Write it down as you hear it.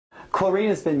Chlorine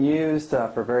has been used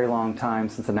for a very long time,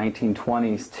 since the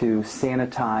 1920s, to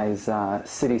sanitize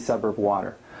city suburb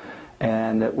water.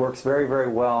 And it works very, very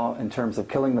well in terms of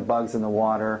killing the bugs in the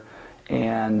water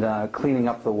and cleaning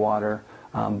up the water.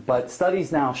 But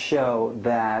studies now show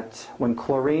that when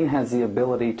chlorine has the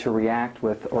ability to react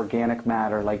with organic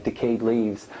matter like decayed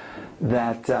leaves,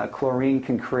 that chlorine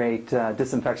can create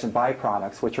disinfection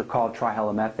byproducts, which are called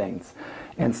trihalomethanes.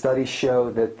 And studies show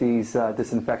that these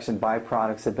disinfection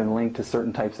byproducts have been linked to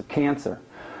certain types of cancer.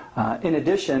 In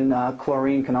addition,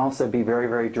 chlorine can also be very,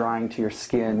 very drying to your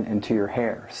skin and to your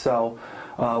hair. So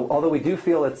although we do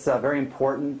feel it's very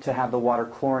important to have the water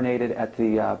chlorinated at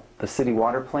the city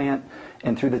water plant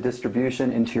and through the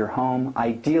distribution into your home,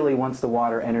 ideally once the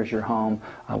water enters your home,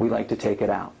 we like to take it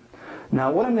out.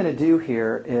 Now what I'm going to do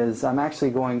here is I'm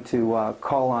actually going to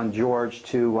call on George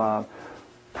to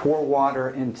pour water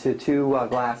into 2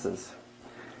 glasses.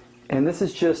 And this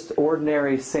is just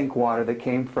ordinary sink water that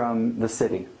came from the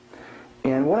city.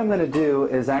 And what I'm going to do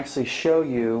is actually show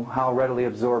you how readily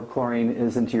absorbed chlorine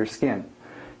is into your skin.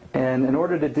 And in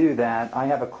order to do that, I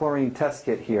have a chlorine test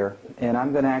kit here, and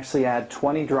I'm going to actually add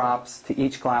 20 drops to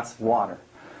each glass of water.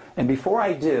 And before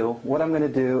I do, what I'm going to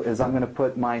do is I'm going to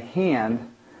put my hand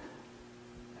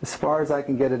as far as I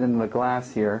can get it into the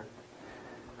glass here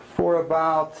for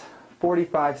about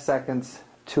 45 seconds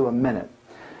to a minute.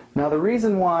 Now the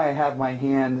reason why I have my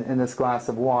hand in this glass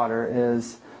of water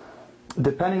is,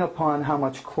 depending upon how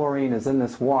much chlorine is in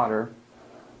this water,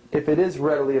 if it is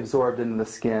readily absorbed into the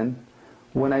skin,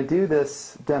 when I do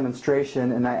this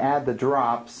demonstration and I add the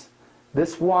drops,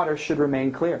 this water should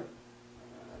remain clear.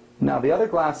 Now the other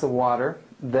glass of water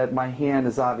that my hand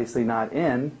is obviously not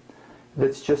in,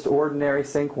 that's just ordinary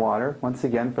sink water, once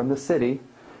again from the city,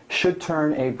 should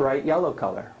turn a bright yellow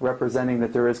color, representing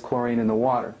that there is chlorine in the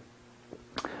water.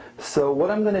 So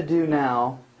what I'm going to do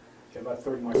now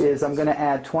is I'm going to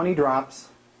add 20 drops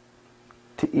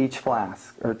to each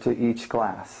flask, or to each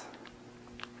glass.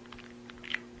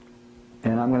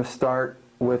 And I'm going to start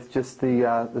with just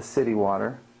the city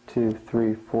water. 2,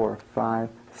 3, 4, 5,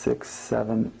 6,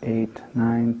 7, 8,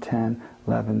 9, 10,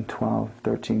 11, 12,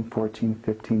 13, 14,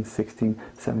 15, 16,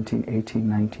 17, 18,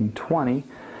 19, 20.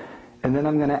 And then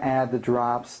I'm going to add the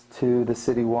drops to the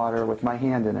city water with my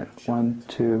hand in it. 1,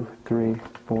 2, 3,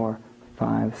 4,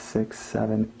 5, 6,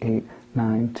 7, 8,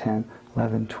 9, 10,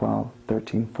 11, 12,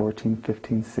 13, 14,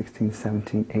 15, 16,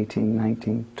 17, 18,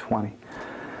 19, 20.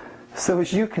 So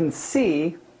as you can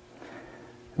see,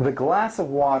 the glass of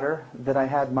water that I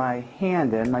had my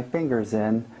hand in, my fingers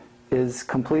in, is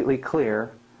completely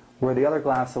clear, where the other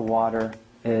glass of water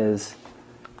is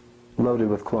loaded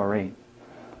with chlorine.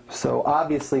 So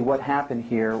obviously what happened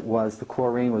here was the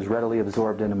chlorine was readily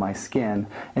absorbed into my skin.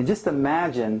 And just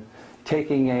imagine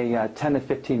taking a 10 to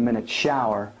 15 minute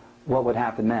shower, what would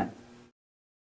happen then?